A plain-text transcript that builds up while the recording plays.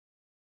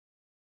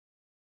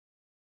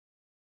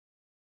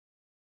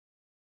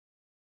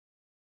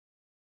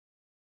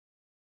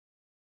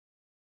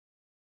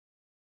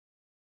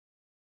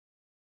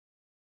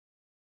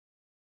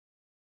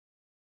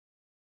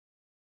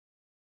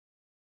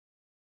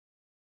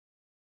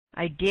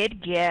I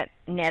did get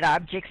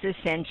NetObjects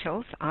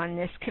Essentials on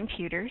this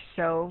computer,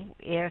 so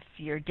if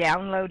you're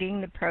downloading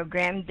the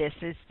program, this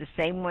is the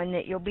same one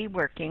that you'll be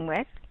working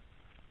with.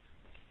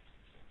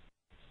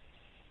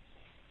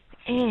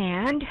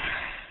 And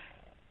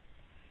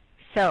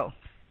so,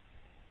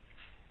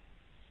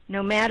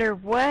 no matter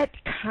what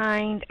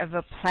kind of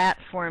a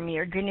platform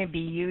you're going to be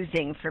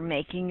using for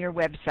making your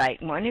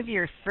website, one of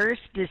your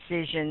first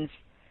decisions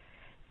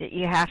that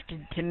you have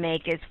to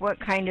make is what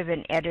kind of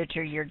an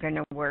editor you're going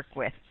to work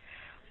with.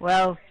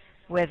 Well,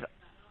 with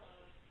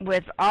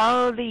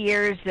all the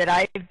years that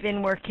I've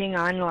been working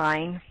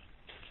online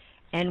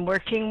and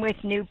working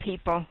with new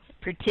people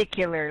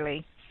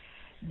particularly,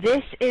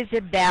 this is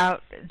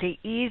about the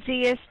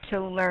easiest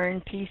to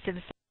learn piece of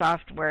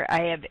software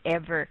I have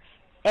ever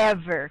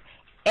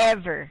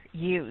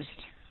used.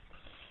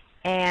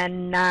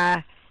 And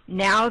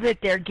now that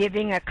they're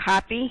giving a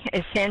copy,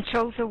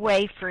 Essentials,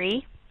 away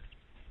free,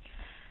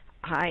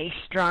 I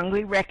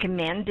strongly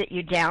recommend that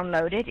you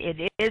download it.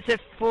 It is a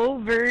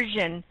full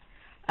version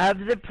of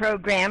the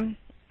program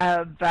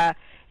of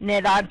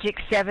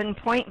NetObjects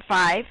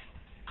 7.5,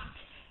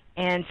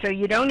 and so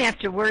you don't have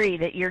to worry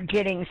that you're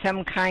getting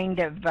some kind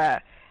of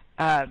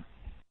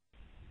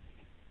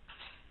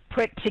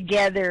put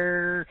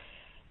together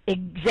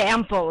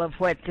example of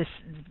what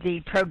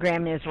the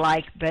program is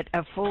like, but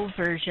a full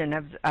version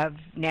of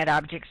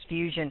NetObjects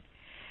Fusion.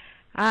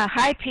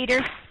 Hi,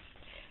 Peter.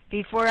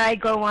 Before I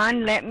go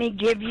on, let me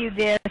give you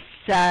this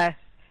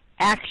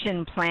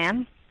action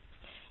plan.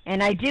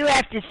 And I do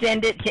have to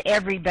send it to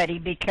everybody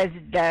because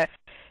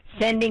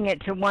sending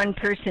it to one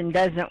person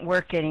doesn't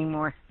work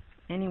anymore.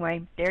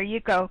 Anyway, there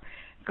you go.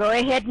 Go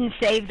ahead and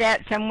save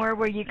that somewhere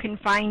where you can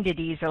find it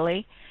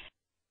easily.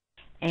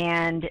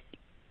 And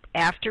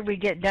after we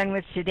get done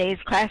with today's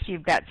class,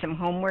 you've got some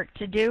homework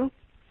to do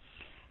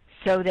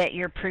so that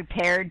you're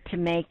prepared to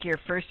make your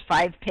first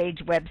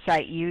 5-page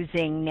website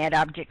using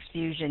NetObjects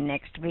Fusion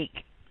next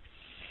week.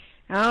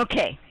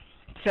 Okay,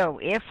 so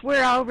if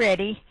we're all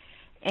ready,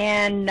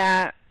 and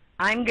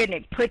I'm going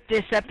to put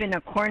this up in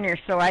a corner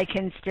so I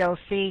can still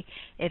see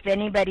if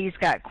anybody's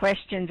got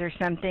questions or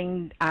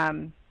something,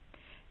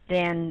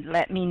 then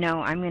let me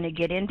know. I'm going to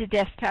get into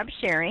desktop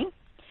sharing,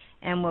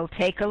 and we'll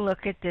take a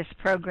look at this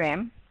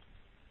program.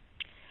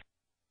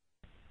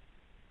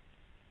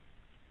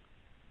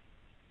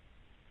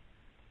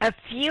 A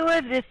few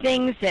of the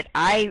things that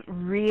I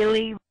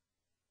really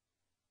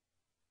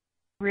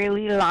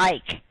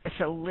like, it's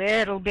a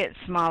little bit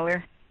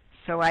smaller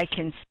so I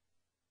can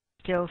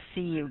still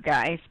see you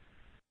guys,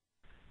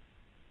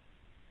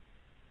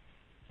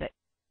 but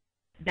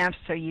enough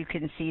so you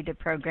can see the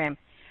program.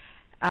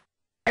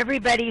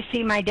 Everybody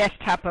see my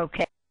desktop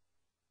okay?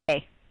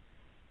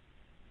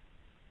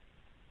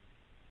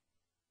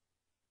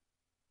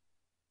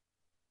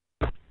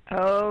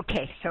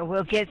 Okay, so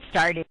we'll get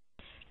started.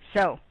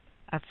 So,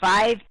 a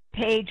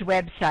 5-page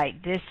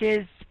website. This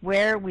is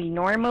where we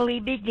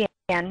normally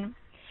begin.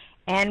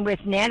 And with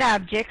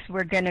NetObjects,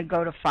 we're going to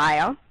go to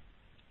File.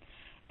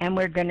 And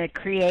we're going to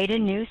create a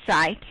new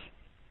site.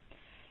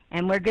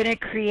 And we're going to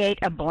create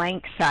a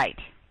blank site.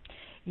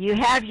 You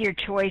have your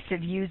choice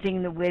of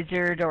using the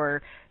wizard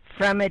or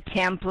from a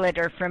template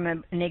or from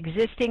an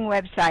existing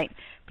website.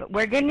 But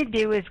what we're going to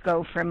do is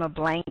go from a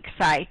blank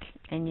site.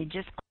 And you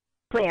just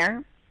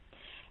clear.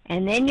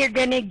 And then you're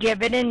going to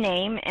give it a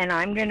name, and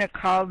I'm going to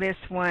call this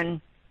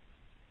one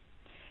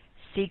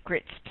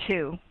Secrets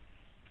 2.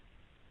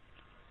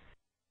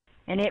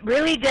 And it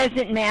really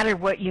doesn't matter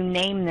what you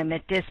name them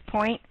at this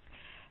point.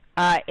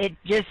 It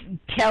just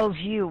tells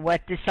you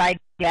what to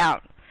site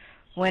out.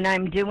 When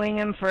I'm doing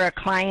them for a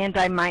client,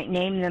 I might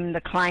name them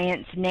the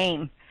client's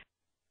name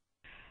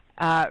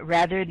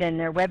rather than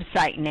their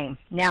website name.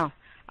 Now,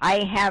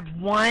 I have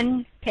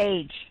one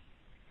page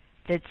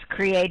that's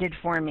created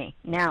for me.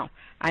 Now,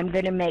 I'm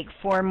going to make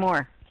 4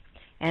 more.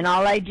 And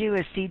all I do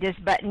is see this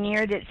button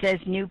here that says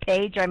New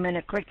Page. I'm going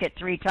to click it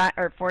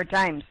 4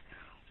 times.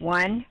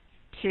 1,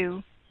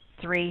 2,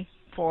 3,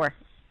 4.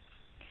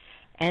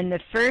 And the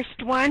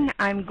first one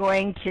I'm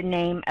going to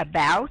name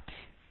About.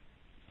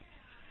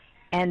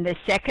 And the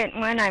second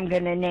one I'm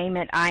going to name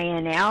it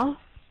INL.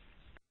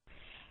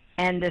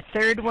 And the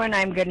third one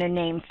I'm going to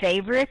name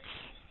Favorites.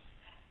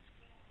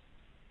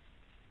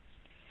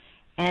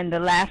 And the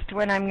last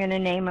one I'm going to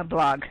name a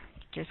blog.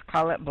 Just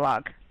call it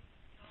blog.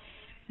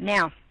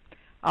 Now,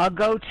 I'll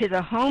go to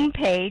the home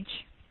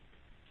page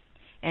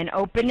and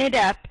open it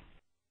up.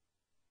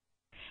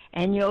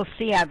 And you'll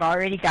see I've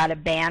already got a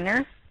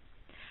banner.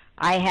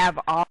 I have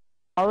all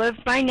of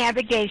my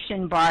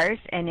navigation bars,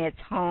 and it's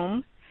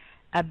Home,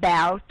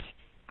 About,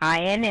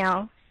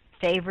 INL,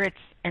 Favorites,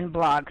 and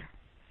Blog.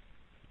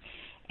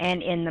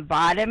 And in the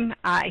bottom,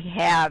 I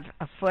have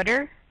a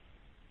footer.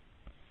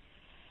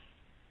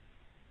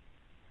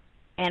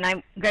 And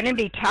I'm going to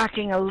be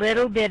talking a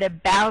little bit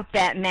about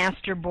that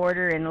master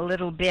border in a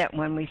little bit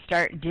when we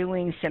start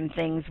doing some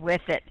things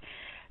with it.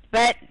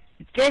 But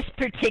this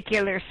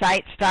particular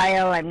site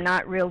style, I'm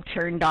not real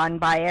turned on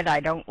by it.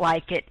 I don't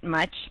like it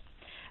much.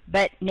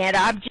 But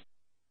NetObjects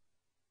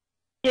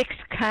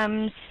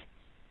comes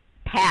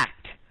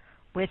packed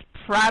with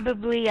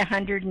probably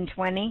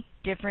 120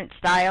 different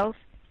styles,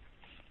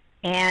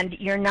 and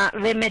you're not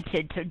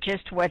limited to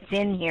just what's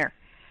in here.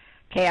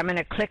 Okay, I'm going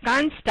to click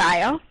on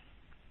Style,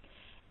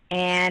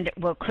 and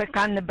we'll click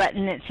on the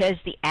button that says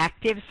the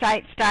Active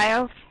Site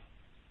Styles,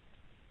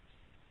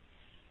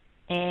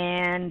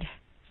 and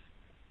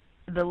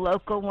the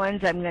local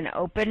ones, I'm going to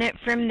open it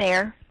from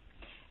there,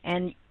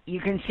 and you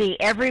can see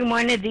every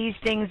one of these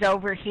things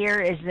over here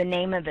is the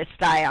name of the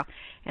style.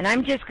 And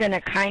I'm just going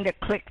to kind of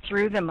click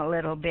through them a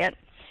little bit.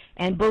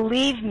 And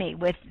believe me,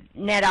 with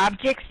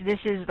NetObjects, this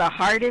is the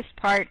hardest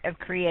part of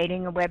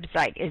creating a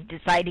website, is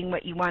deciding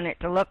what you want it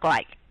to look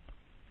like.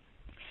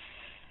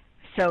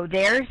 So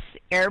there's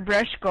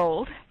Airbrush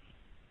Gold.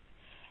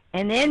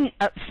 And then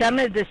some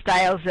of the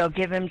styles, they'll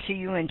give them to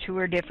you in 2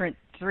 or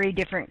 3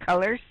 different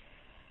colors.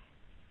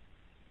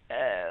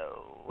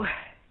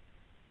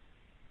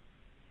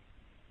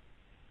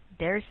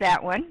 There's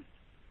that one.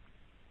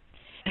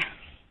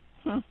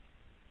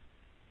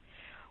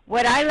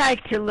 What I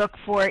like to look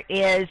for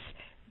is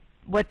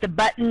what the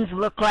buttons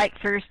look like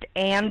first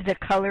and the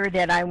color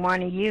that I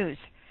want to use.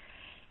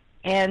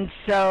 And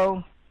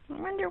so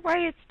I wonder why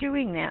it's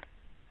doing that.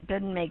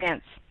 Doesn't make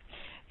sense.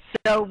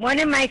 So one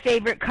of my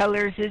favorite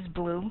colors is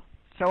blue.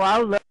 So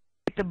I'll look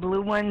at the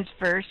blue ones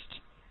first.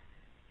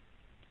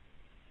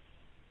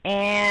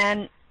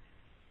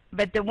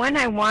 But the one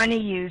I want to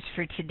use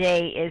for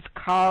today is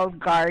called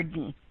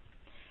Garden.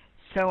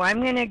 So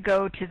I'm going to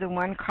go to the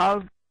one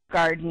called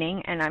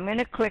Gardening, and I'm going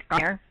to click on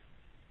there.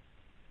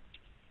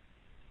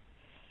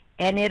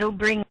 And it'll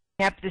bring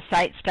up the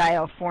site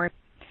style for me.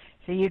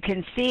 So you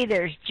can see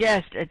there's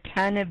just a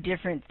ton of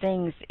different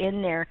things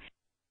in there.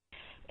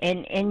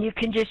 And you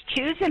can just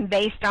choose them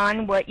based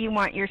on what you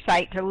want your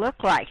site to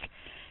look like.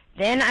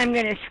 Then I'm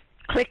going to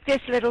click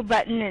this little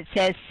button that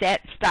says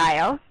Set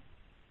Style.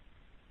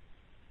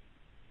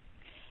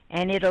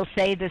 And it'll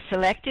say the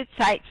selected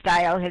site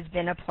style has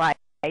been applied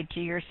to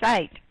your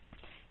site.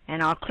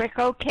 And I'll click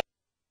OK.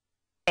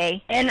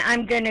 And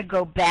I'm going to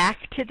go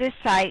back to the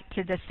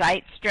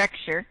site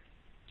structure.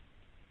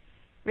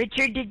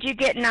 Richard, did you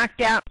get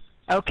knocked out?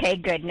 Okay,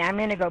 good. Now I'm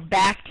going to go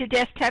back to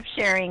desktop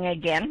sharing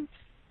again.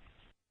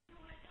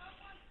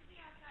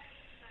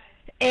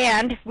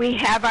 And we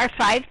have our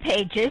 5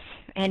 pages.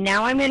 And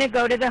now I'm going to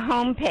go to the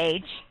home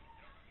page.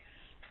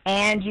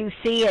 And you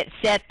see it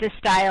set the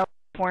style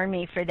for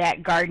me for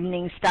that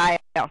gardening style.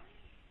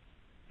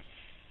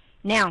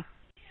 Now,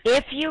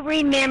 if you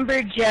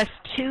remember just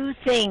 2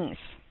 things,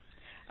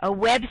 a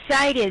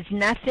website is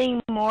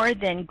nothing more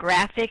than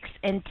graphics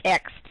and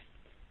text.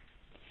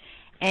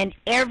 And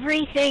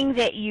everything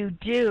that you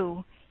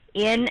do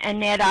in a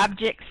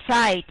NetObjects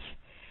site,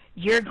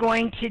 you're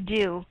going to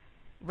do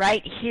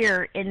right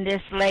here in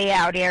this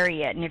layout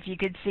area. And if you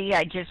could see,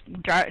 I just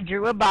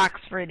drew a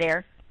box for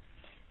there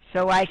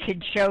so I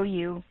could show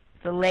you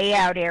the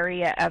layout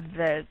area of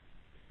the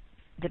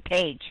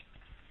page.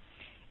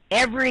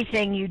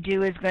 Everything you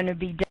do is going to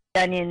be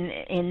done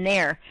in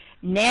there.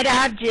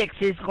 NetObjects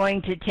is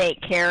going to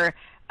take care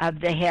of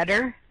the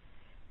header,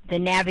 the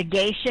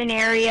navigation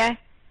area,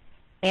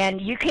 and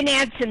you can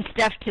add some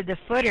stuff to the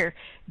footer.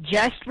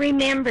 Just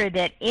remember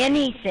that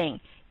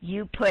anything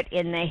you put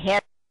in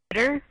the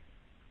header,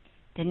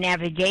 the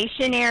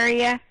navigation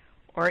area,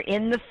 or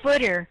in the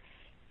footer,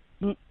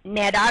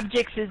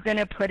 NetObjects is going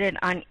to put it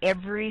on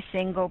every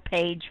single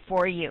page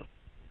for you.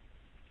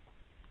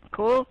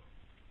 Cool?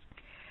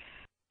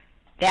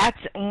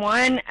 That's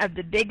one of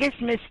the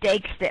biggest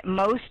mistakes that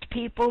most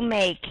people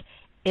make,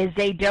 is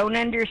they don't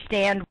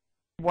understand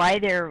why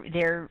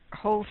their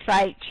whole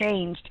site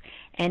changed,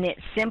 and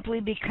it's simply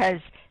because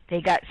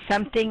they got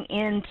something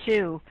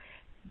into,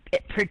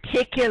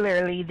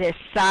 particularly this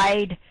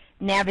side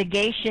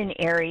navigation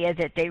area,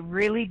 that they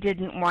really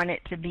didn't want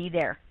it to be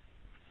there.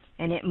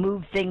 And it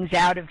moved things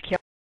out of